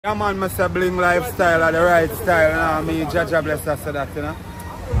Yeah man, Mr. Bling lifestyle are the right style, I mean, Jaja bless us for that, you know.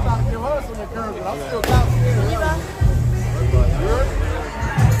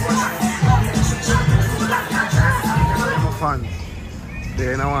 My fans,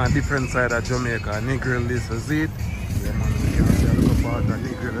 they now on a different side of Jamaica. Negril, this is it. Yeah man, you can see a little part of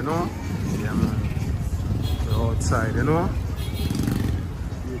Negril, you know. Yeah man, the outside, you know.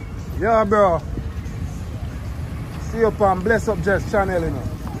 Yeah bro. See you on Bless Up Jess channel, you know.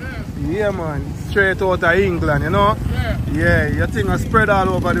 Yeah man, straight out of England, you know. Yeah, your thing is spread all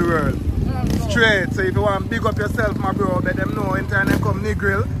over the world. Straight, so if you want to big up yourself, my bro, let them know anytime they come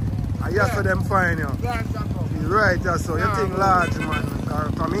Negril, and yes, so them find you. Right, that's so. Your thing large, man.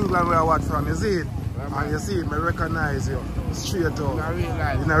 From England where I watch from, you see it? And you see it, I recognize you. Straight out.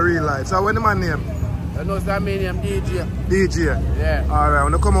 In a real life. So when the man name? You know that my name DJ. DJ? Yeah. Alright,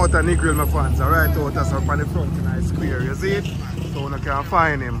 when you come out of Negril, my fans, alright out us up on the front in a square, you see it? So when you can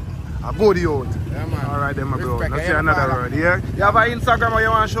find him. A good youth. Yeah, man. Alright then, my bro. Let's say another word, yeah? You have an Instagram or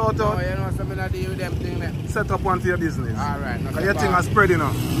you want to shout out? No, you know something I do with them thing there. Set up one for your business. Alright. Because your thing is spreading, you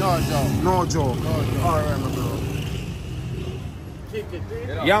know? No joke. No joke. No joke. Alright, my bro.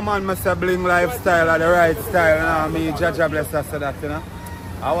 Yeah man, Mr. Bling lifestyle are the right style, I mean, Jaja bless us for that, you know.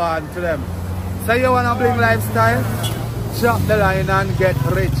 I want to them. So you want a Bling lifestyle? Drop the line and get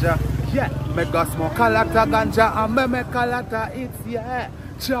richer. Yeah, me go smoke a lot of ganja and me make a lot of hits, yeah.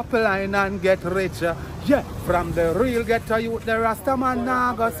 Drop a line and get richer. Yeah, from the real ghetto youth, the Rasta man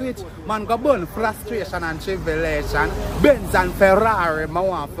now go switch. Man go burn frustration and tribulation. Benz and Ferrari, I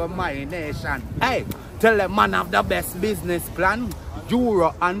want for my nation. Hey, tell them man have the best business plan.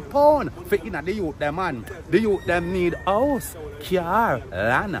 Euro and pound for inna the youth them man. The youth them need house, car,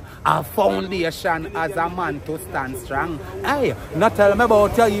 land, a foundation as a man to stand strong. Hey, not tell me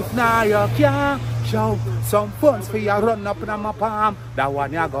about you if now you can't show some funds for you run up in my palm. That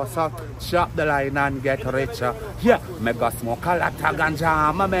one you go so chop the line and get richer. Yeah, me go smoke a lot of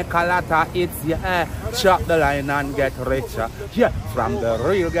ganja, me make a lot of hits, yeah. Chop the line and get richer. Yeah, from the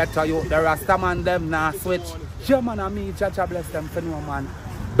real ghetto youth, the Rasta man them now switch. Yeah man, and me, Jaja bless them for no man.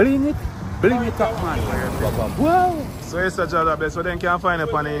 Bling it up man. Wow. So it's a Jaja bless, so then can find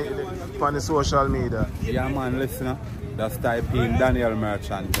it on the social media. Yeah man, listen. Just type in Daniel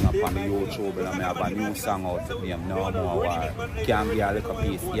Merchant on the YouTube and I have a new song out named No More War. Can be a little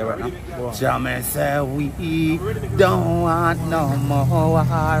piece. You right now? Jamie say we don't want no more war.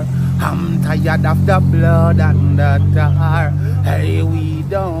 I'm tired of the blood and the tar. Hey, we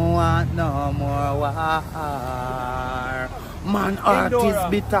don't want no more war. Man, heart is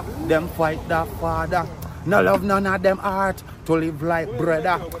bitter. Them fight the father. No love none of them heart to live like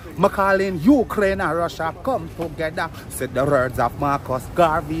brother. Me calling Ukraine and Russia come together. Said the words of Marcus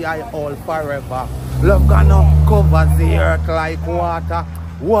Garvey, I all forever. Love gonna cover the earth like water.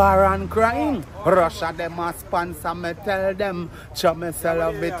 War and crying, Russia them a sponsor, me tell them. Show me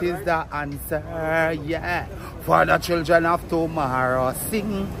love it is the answer, yeah. For the children of tomorrow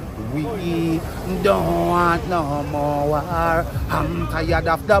sing. We don't want no more war. I'm tired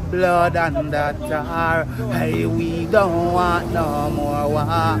of the blood and the tar. Hey, we don't want no more war.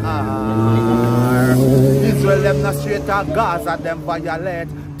 Israel them not straight at Gaza, them violate.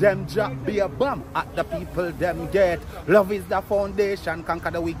 Them drop be a bomb at the people them get. Love is the foundation,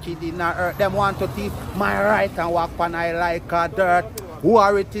 conquer the wicked in the earth. Them want to thief my right and walk on I like a dirt.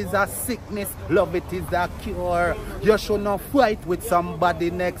 War it is a sickness, love it is a cure. You should not fight with somebody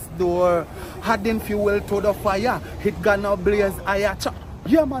next door. Adding fuel to the fire, it gonna blaze higher.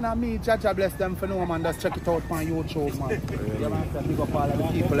 Yeah man, and me, Jaja bless them for no man. Just check it out on YouTube man. Yeah man, big up all of the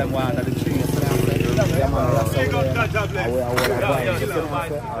people them want under the tree. Yeah man, that's how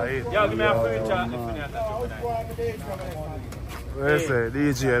yeah, give me a free chat. Where's it?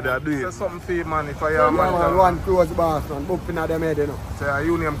 DJ, they do it. Say something for you, man. If I am man. One close boss, man. Bumping at them head, you know. Say,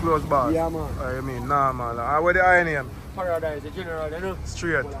 you name close boss? Yeah, man. I mean, nah, man. Where the I name? Paradise, the general, you know.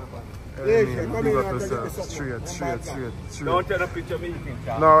 Straight. Yeah, big up yourself. Straight. Don't tell a picture of me, you think.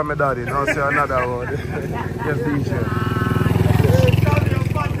 No, my daddy. No, say another word. Yes, DJ.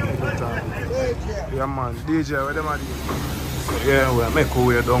 Yeah, man. DJ, where them are doing? Yeah, we make our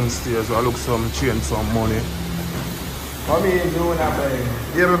way downstairs. I look some change some money. How me doing that,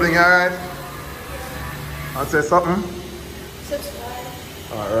 boy? You ever bring alright? I'll say something. Subscribe.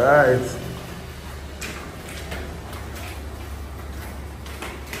 Alright.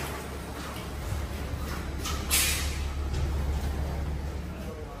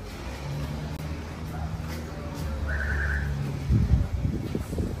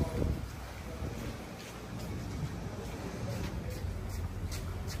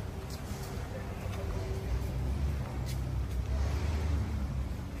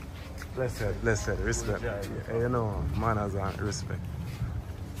 Blessed, respect. Yeah, you know, manners and respect.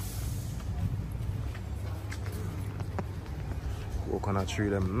 Coconut tree,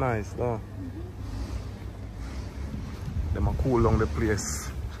 them nice, though. Them a cool down the place.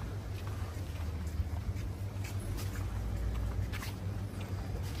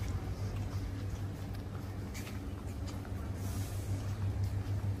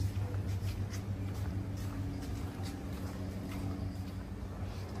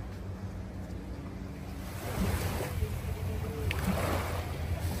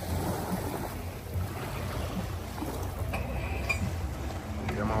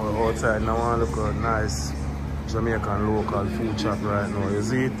 Outside now, I look a nice Jamaican local food shop right now. You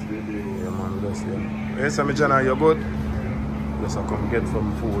see it? Yeah, man, that's it. Hey, Sammy Jana, you good? Just I come get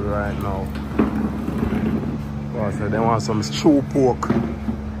some food right now. Oh, so they want some stew pork.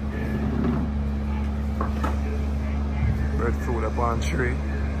 Breadfruit upon tree.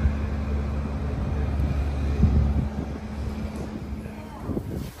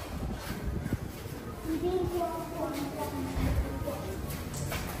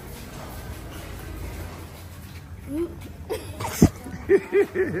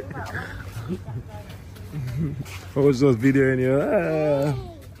 I was just videoing you.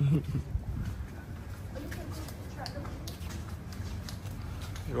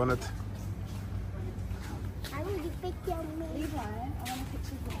 You want it? I want to pick your me. Leave one. I want to pick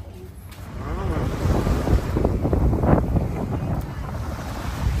your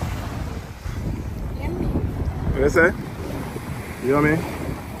Yummy. What you say? Yummy?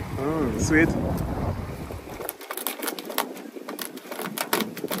 Sweet?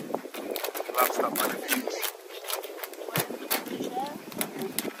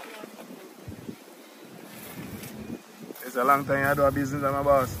 It's a long time I do a business, I'm a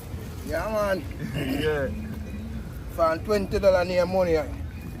boss. Yeah, man. Yeah. For $20 near money. I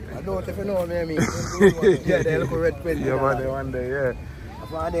don't know if you know what I mean. Yeah, they look red $20. Yeah, man, one day, yeah.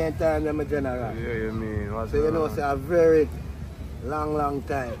 For the time, I'm a general. Yeah, you mean. What's So you know, it's a very long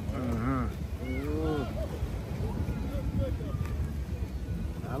time.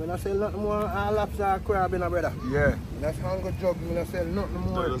 I mean, I sell nothing more lobster or crab in a brother. Yeah. That's how I'm going to jog. I sell nothing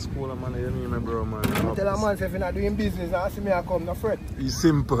more. Tell the school, man, you mean, my bro, man. I tell a man, if you're not doing business, I see me, I come, no fret. It's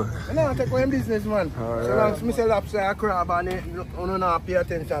simple. I don't take away business, man. All So long as I sell lobster or crab and you don't pay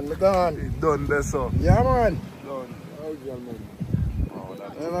attention, I'm gone. It's done there, so. Yeah, man. Done.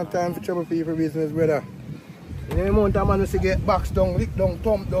 I don't have time for trouble people business, brother. The amount of man who get box down, lick down,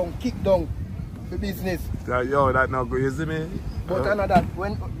 thumb down, kick down for business. Yo, that not good, you see me? But another,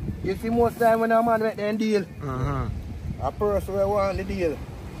 when you see most time when a man make them deal, a person who want the deal,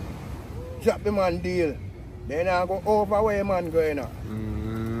 drop the man deal, then I go over where man go, you know.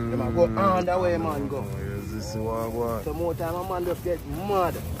 Then I go under where man go. Yes, this is what. So more time a man just get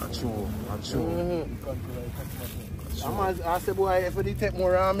mad. True. I say, boy, if they take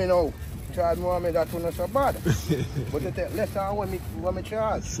more on me now, charge more on me, that one not so bad. But they take less than what me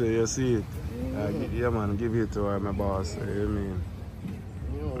charge. So you see it? Yeah, man, give it to my boss. You mean?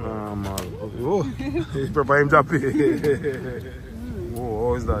 Man. Oh, he's preparing to pay. Oh,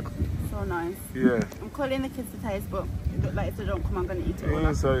 how is that? So nice. Yeah. I'm calling the kids to taste, but it looks like if they don't come, I'm going to eat it all.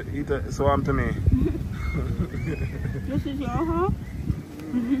 Yeah, so eat it. So on to me. This is your, huh?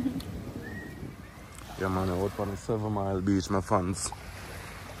 Yeah, man, I out on the 7 Mile beach, my fans.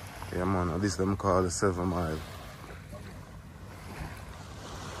 Yeah, man, this them call the 7 Mile.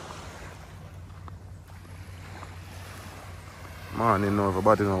 Morning now,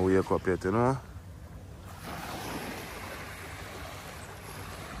 everybody don't wake up yet, you know.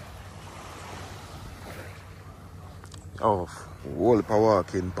 Oh, whole power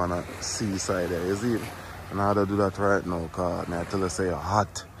walking on a seaside there, you see? And I had to do that right now, because I tell you, say you're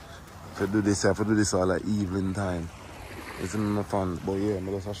hot. If you do this, I have to do this all like evening time. It's in my fun, but yeah, I'm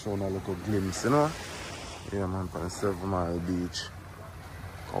just showing a little glimpse, you know? Yeah, man, on 7 Mile beach.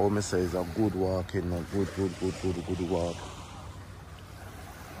 All me say is a good walk, you know, good walk.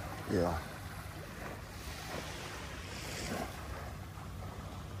 Yeah.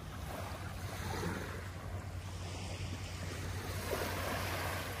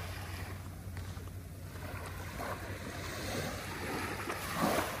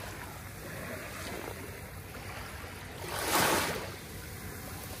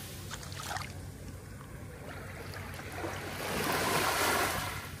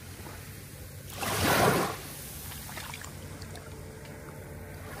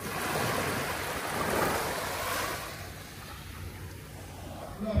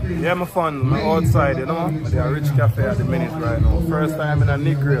 Yeah, my fun, my outside, you know. The Rich Cafe at the minute right now. First time in a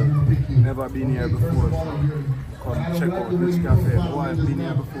Negril. Never been here before. So come check out Rich Cafe. My wife been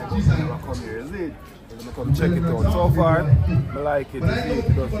here before, I never come here, is it? I'm gonna come check it out. So far, I like it.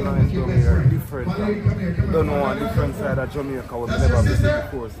 It does nice Jamaica, different. Don't know a different side of Jamaica we never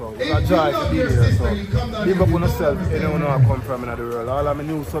visited before. So it's a joy to be here. So big up on yourself, anyone I come from in the world. All of my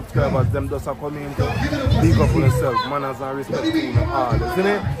new subscribers, them just are coming to big up on yourself. Manners and respect to you all. Isn't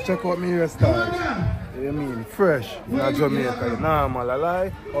it? Check out my hairstyle. You know what I mean? Fresh in Jamaica. Normal, I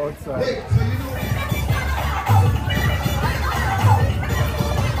lie outside.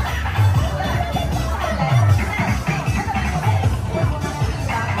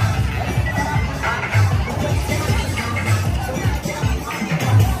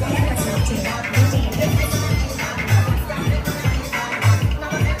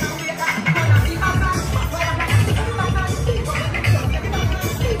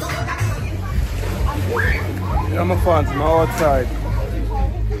 I'm a fan from outside.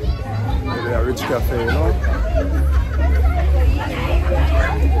 Maybe a Rich Cafe, you know?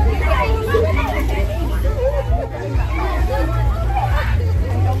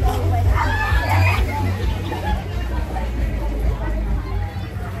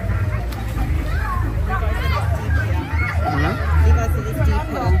 You guys see this deep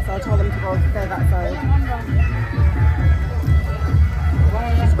here, so I told them to go that side.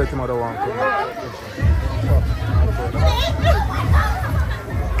 Expect him out of one.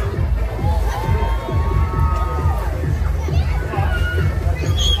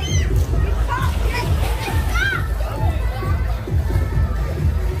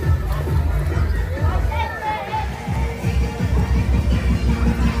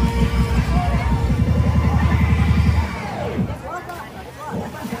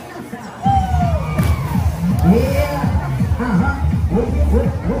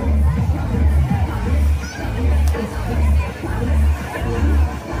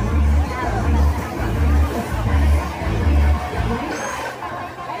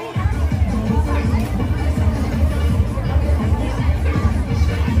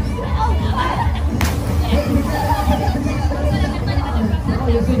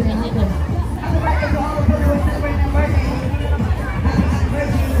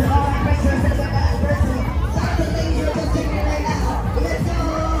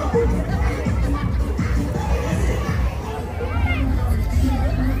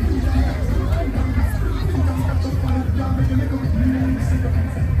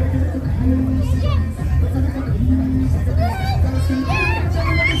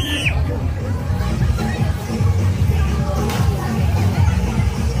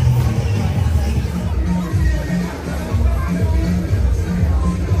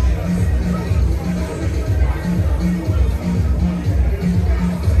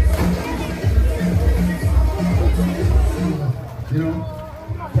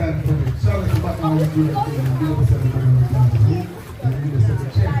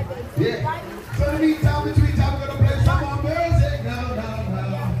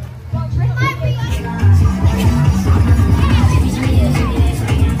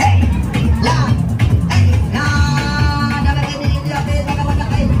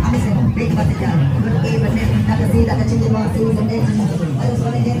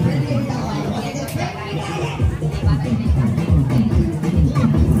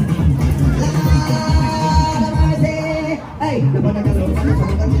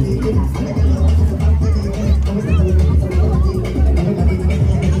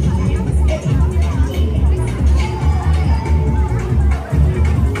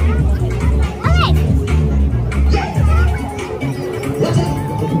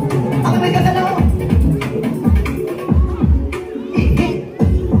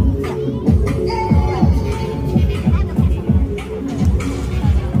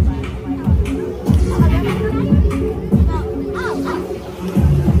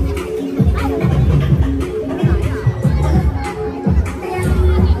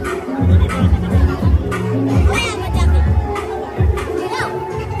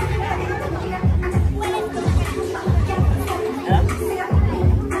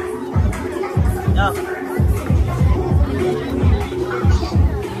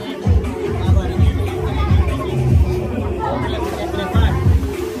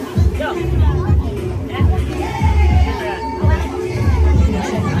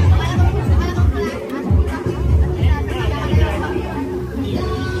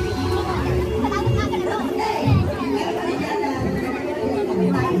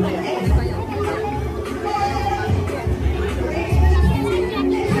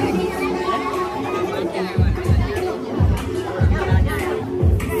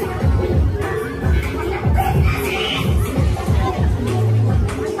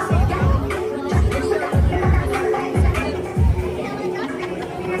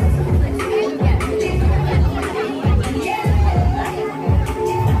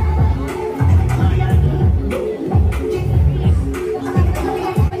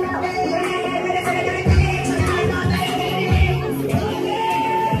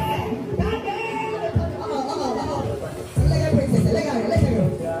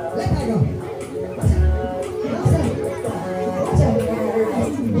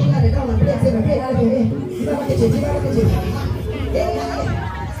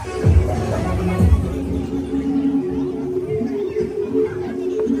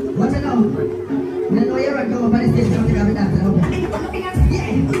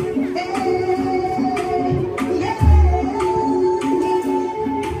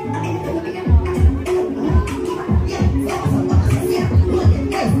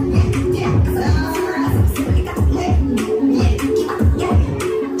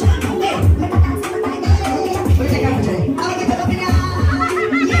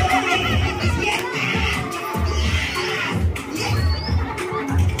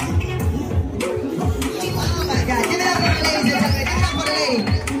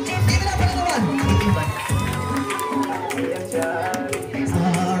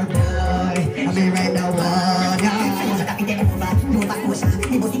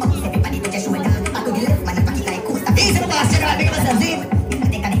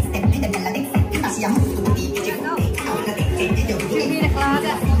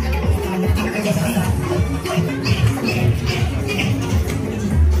 Give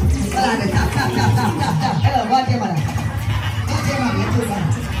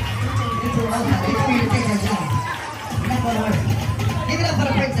it up for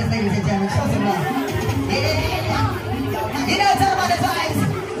the princess, ladies and gentlemen. Show some love. Yeah. You know, tell them all the times.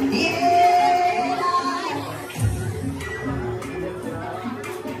 Yeah.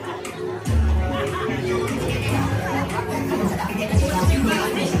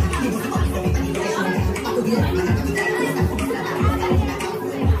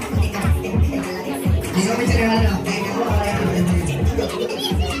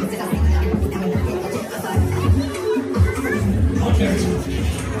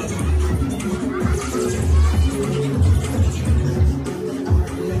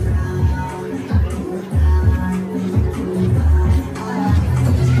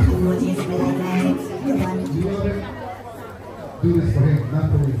 Do this for him, not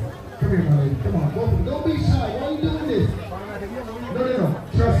for me. Come here, my lady. Come on, both of you. Don't be shy. Why are you doing this? No.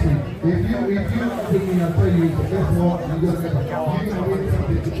 Trust me. If you with me, I'll tell you it's the best walk and you're gonna win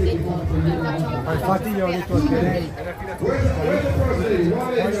something to take you home for you. Where's the first lady? One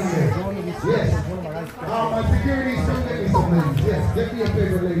lady down there. Yes. My security is still getting some ladies. Yes. Get me a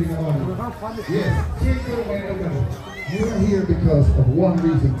favorite lady in the audience. Yes. You are here because of one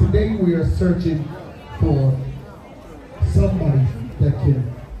reason. Today we are searching for somebody that can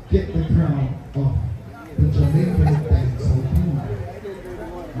get the crown off the Jamaican dancehall queen.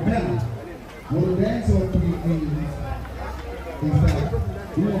 Now, what a dancehall queen means is that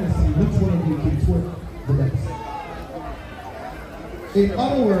we want to see which one of you can twerk the best. In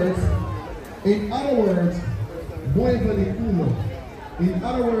other words, mueva de culo. In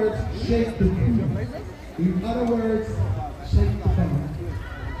other words, shake the culo. In other words, shake the bum.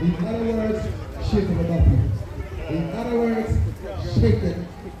 In other words, shake the butt. In other words, shake it.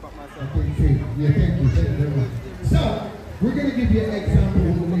 Okay, say, yeah, thank you very much. So, we're going to give you an example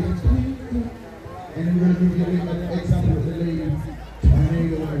with the lady, and then we're going to give you an example with the lady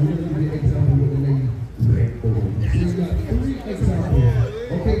tornado, and we're going to give you an example with the lady Red Bull. So you got 3 examples.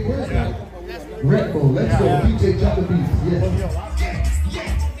 Okay, first up, Red Bull. Let's go. DJ drop the beats. Yes.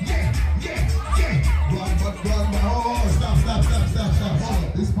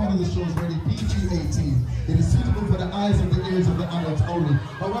 This part of the show is rated PG-18. It is suitable for the eyes and the ears of the adults only.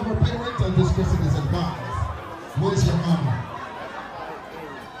 However, parental discretion is advised. Where's your mama?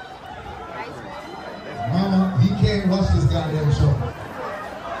 Mama, he can't watch this goddamn show.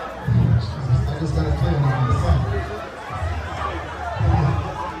 I just gotta kill him on the side.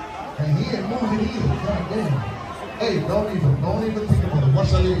 And he ain't moving either. Goddamn. Hey, don't even think about it. Watch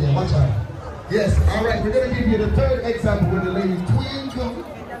her lady, watch her. Yes, all right, we're gonna give you the 3rd example with the lady Twinkle.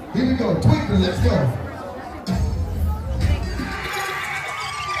 Here we go, Twinkle, let's go.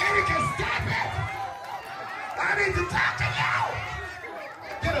 Erica, stop it! I need to talk to you!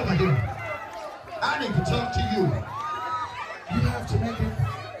 Get over here. I need to talk to you. You have Jamaican?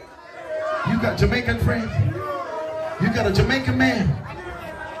 You got Jamaican friends? You got a Jamaican man?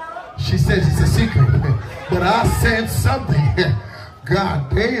 She says it's a secret, but I said something. God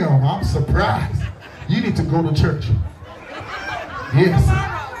damn, I'm surprised. You need to go to church. Yes.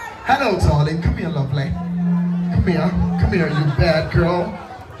 Hello, darling. Come here, lovely. Come here, you bad girl.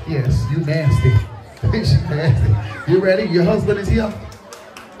 Yes, you nasty. She's nasty. You ready? Your husband is here?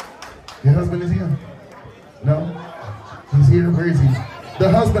 Your husband is here? No? He's here? Where is he? The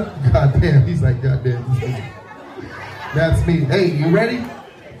husband? God damn, he's like, God damn. That's me. Hey, you ready?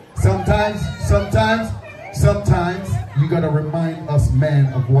 Sometimes, you gotta remind us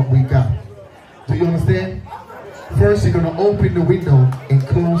men of what we got. Do you understand? First, you're gonna open the window and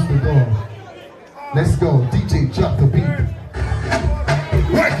close the door. Let's go. DJ, drop the beat.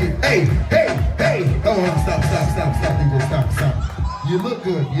 Work it. Hey. Oh, stop, DJ, stop. You look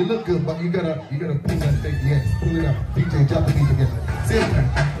good, but you gotta pull that thing. Yes, pull it up. DJ, drop the beat again. See,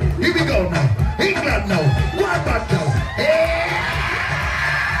 here we go now. England now. What about now? Hey!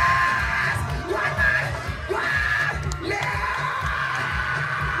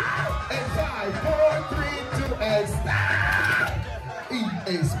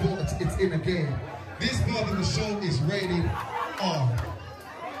 EA Sports, it's in the game. This part of the show is rated R.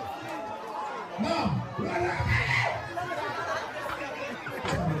 Mom, what happened?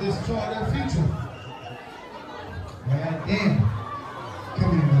 Destroy their future. Man, damn.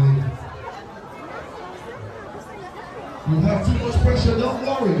 Come here, my lady. You have too much pressure. Don't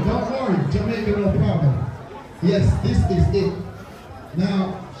worry. Jamaica, no problem. Yes, this is it. Now,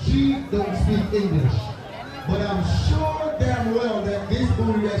 she don't speak English. But I'm sure damn well that this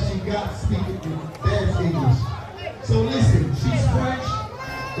booty that she got speaking to, that's English. So listen, she's French,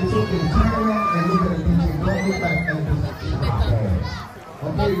 It's okay. Turn around and look at the DJ. Don't look back at the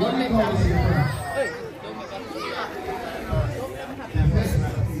okay, what do you call this here?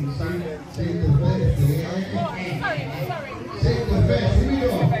 Shake the best. Shake the best. Here we go.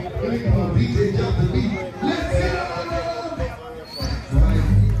 Here we go. DJ jump the beat. Let's go.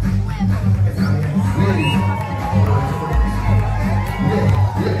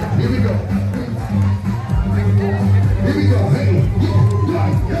 Yeah, here we go. Here we go. Hey,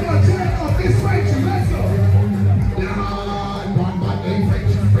 come on, turn it off. It's Rachel. Let's go. One by eight.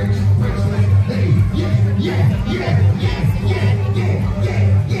 Rachel. Hey, yeah.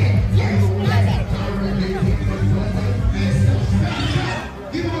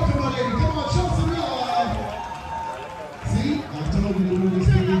 Give it up to my lady. Come on, show some love. See, I told you to move this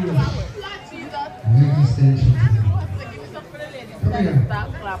thing in. Make extension. Come here.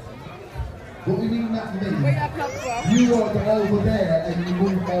 What we need not to do. You walk over there and you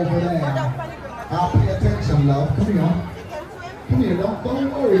move over there. I'll pay attention, love. Come here. Come here,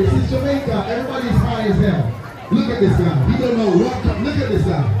 don't worry. This is Jamaica. Everybody's high as hell. Look at this guy. He don't know what country. Look at this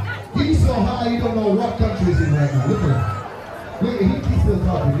guy. He's so high he don't know what country he's in right now. Look at him. Look at him. He's still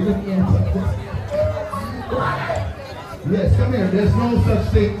talking. You look at him. Yes, come here. There's no such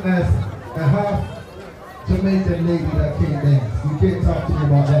thing as a half Jamaican lady that can't dance. You can't talk to me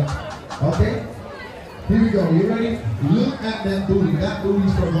about that. Okay? Here we go. You ready? Look at that booty. That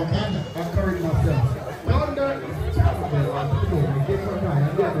booty's from I'm encouraging myself. Don't get some time.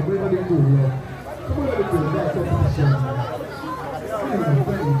 I'm getting everybody cool, yo. Come on, let me do that competition.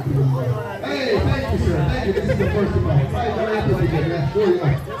 Hey, thank you, sir. Thank you. This is the first of all. $5 ticket. Yes, sure,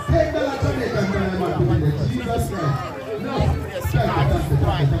 yeah. $10 Jamaican time. Jesus Christ. No.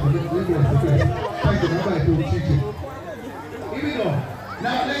 Thank you. Nobody do teaching. Here we go.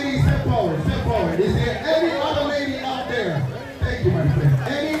 Now, ladies, step forward. Step forward. Is there any other lady out there? Thank you, my friend.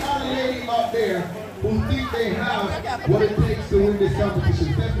 Any other lady out there who think they have what it takes to win this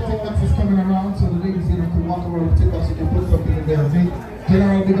competition? Step forward. Is coming around, so the ladies here can walk around, take us, you can put something in their feet.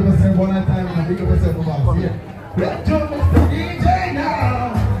 General, big up yourself one at a time, and big up yourself about here. Let's jump, Mr. DJ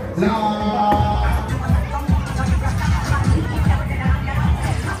now. Now.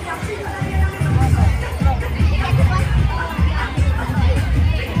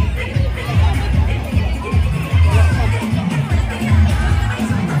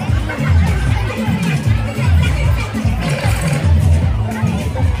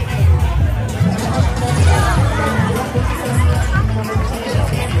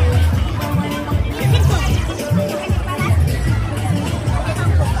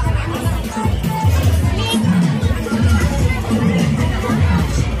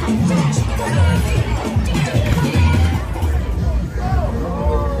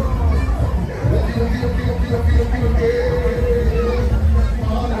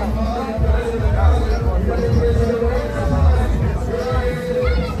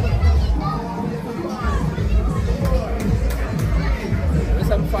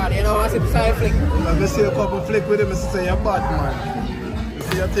 Let me see a couple flick with him and say you're bad, man. You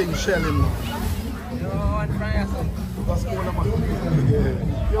see your thing shelling now. What's going on, man?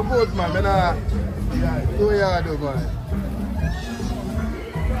 You're good, man. Do what you do, man.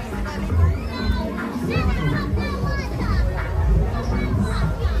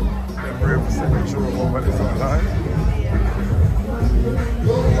 I'm brave to send a show over this online.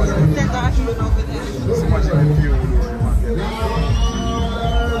 So much of the view, man.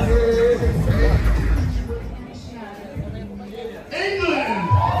 England!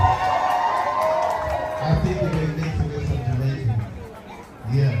 I think we can make some of some Jamaican.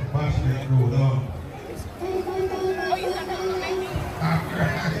 Yeah, passionate road on.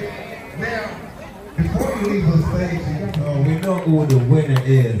 Now, before you leave the stage, we know who the winner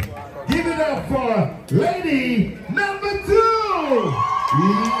is. Give it up for lady number 2!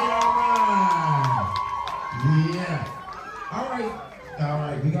 Yeah, man! Yeah.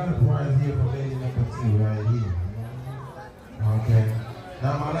 Alright, we got a prize here for lady number 2 right here. Okay.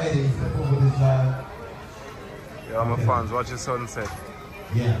 Now my lady, step over this side. Yeah, my fans, watch the sunset.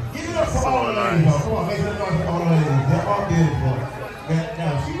 Yeah. Give it up for all the ladies. Come on, make it up for all the ladies. They're all beautiful.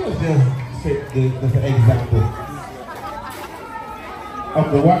 Now, she was just set the example of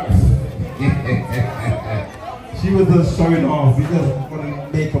the wax. She was just showing off. We just want to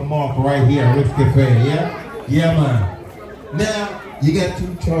make a mark right here, Rich Cafe, yeah? Yeah, man. Now, you got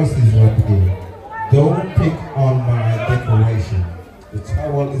 2 choices right here. Don't pick on my decoration. The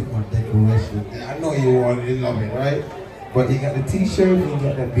towel is my decoration. I know you want it, you love it, right? But you got the t-shirt and you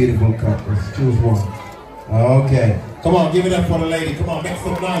got that beautiful cup. Let's choose one. Okay. Come on, give it up for the lady. Come on, make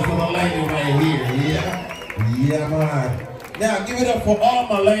some noise for the lady right here. Yeah? Yeah, man. Now give it up for all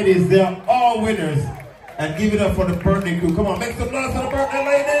my ladies. They are all winners. And give it up for the birthday crew. Come on, make some noise for the birthday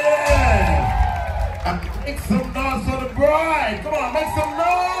ladies. And make some noise for the bride. Come on, make some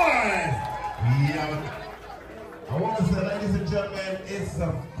noise. Yeah. I want to say, ladies and gentlemen, it's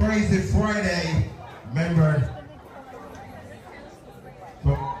a crazy Friday. Remember,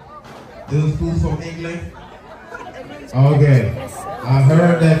 those schools from England? Okay. I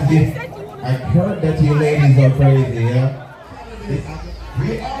heard that you ladies are crazy, yeah?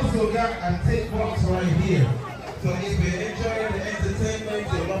 We also got a tape box right here. So if you enjoy the entertainment,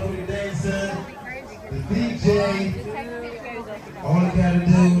 you love the dancing, the DJ, all you gotta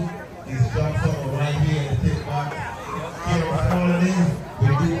do is drop something right here in the tape box. Here what's calling in, we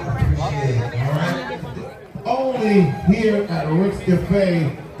do appreciate it, alright? Only here at Rick's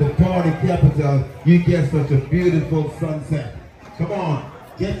Cafe, the party capital, you get such a beautiful sunset. Come on,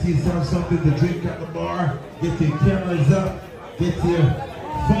 get yourself something to drink at the bar, get your cameras up, get your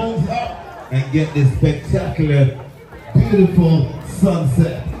phones up, and get this spectacular, beautiful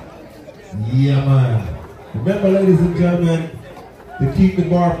sunset. Yeah, man. Remember, ladies and gentlemen, to keep the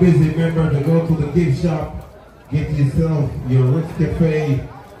bar busy, remember to go to the gift shop, get yourself your Rick's Cafe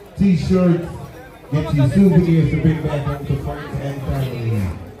t-shirts, get your souvenirs to bring back home to friends and family.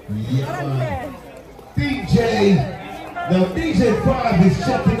 Yeah, man. Now DJ 5 is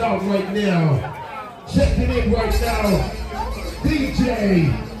checking out right now. Checking in right now. DJ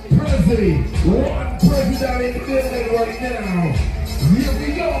Prezi, one president in the building right now. Here we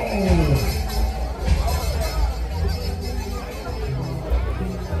go.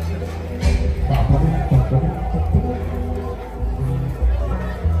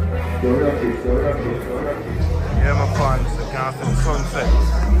 Yeah, my fans, the Canton sunset.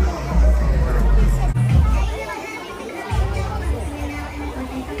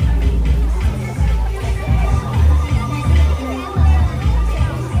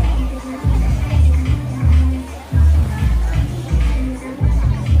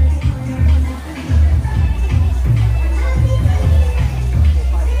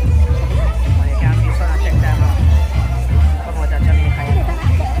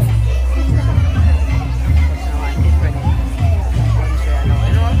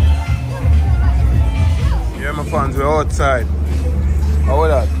 Fans, we're outside. How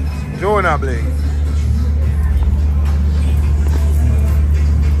that? Jonah Blake.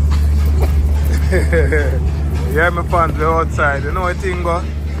 Yeah, my fans, we're outside. You know what thing go?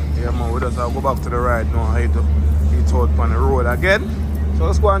 Yeah, man, we just have to go back to the ride now. I hate to eat out on the road again. So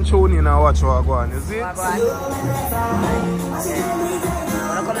let's go and tune in and watch what go on. You see? I want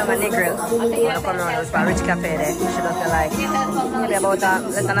to come to my Negril. I want to come down to Rich Cafe there. She does feel like maybe about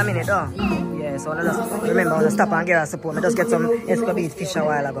less than a minute, though. Yeah, so I just remember I want to stop and get her support. I just get some escabit fish a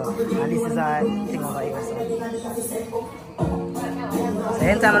while ago. And this is our thing over here. So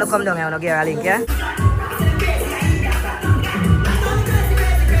anytime I come down here, I want to get her a link, yeah?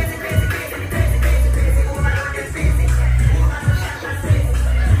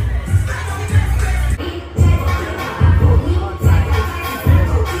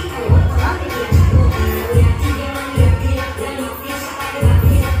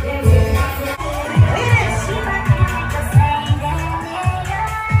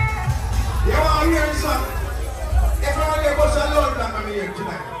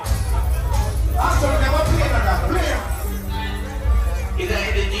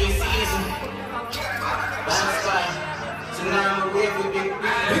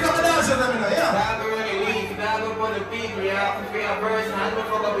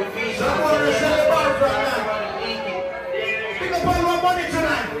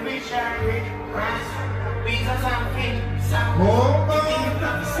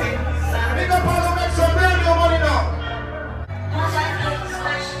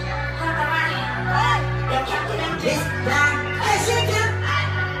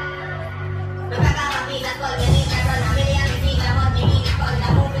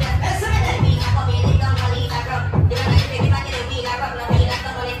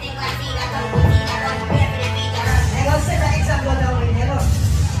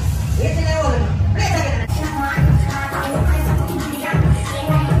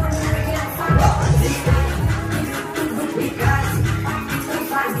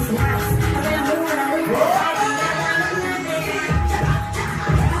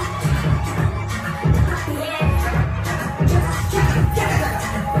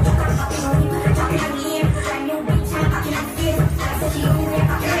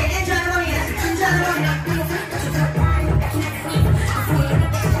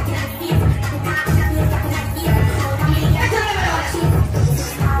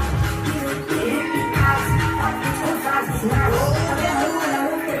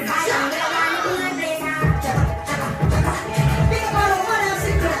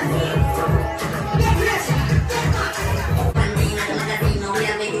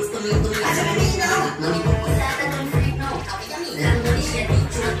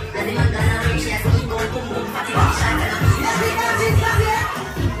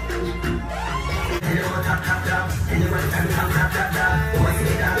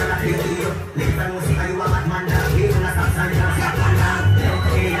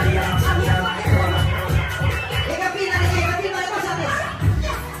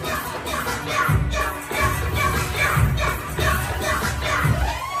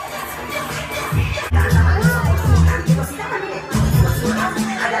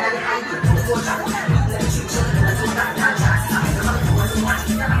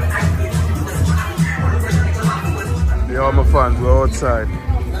 fans, we're outside.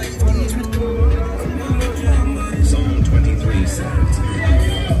 Psalm 23 says,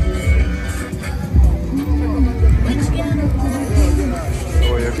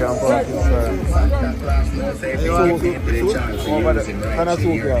 oh, you can park inside. Over there. Can I soup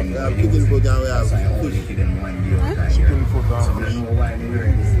here? Chicken foot and we have Chicken foot and fish.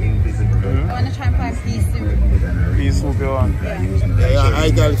 I want to try and find pea soup. Pea soup you want? yeah,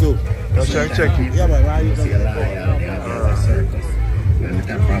 I can too. Let's check it. Yeah, man, why you see a lie out there for a circus. And the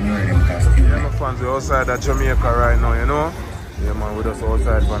camp from wearing them costume. Yeah, my fans, we're outside at Jamaica right now, you know? Yeah, man, we're just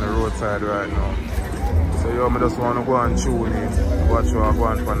outside on the roadside right now. So, yo, I just want to go and tune in, watch what I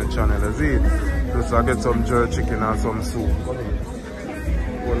go on the channel, is it? Just I get some jerk chicken and some soup.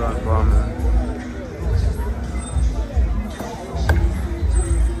 Hold on, family.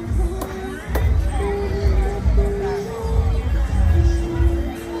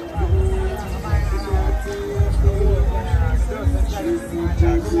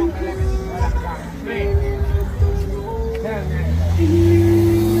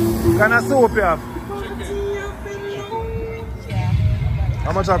 Can I soup you have?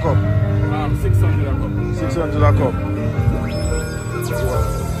 How much a cup? 600 a cup. 600 a cup.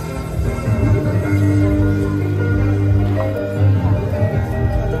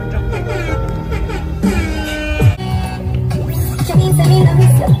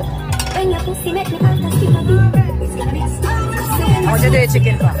 How much you do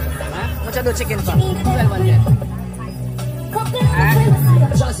chicken for? How much you do chicken for? 1200.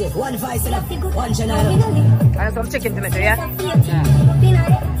 Joseph, 1 5 1 channel. And some chicken tomato, yeah?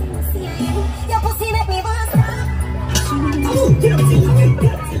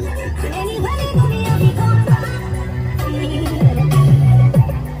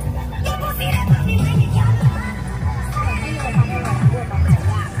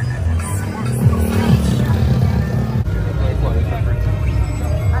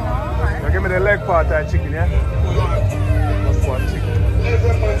 Now give me the leg part of chicken, yeah? Just one chicken.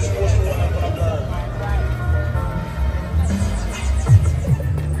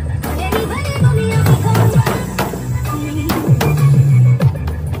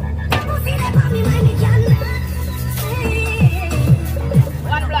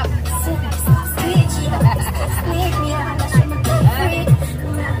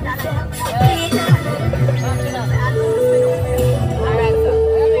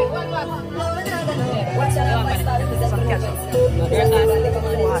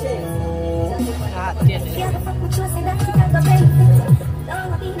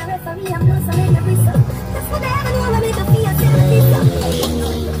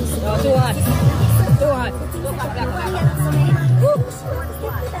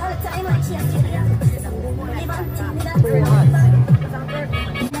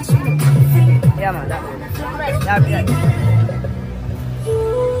 Yeah, man. That's good.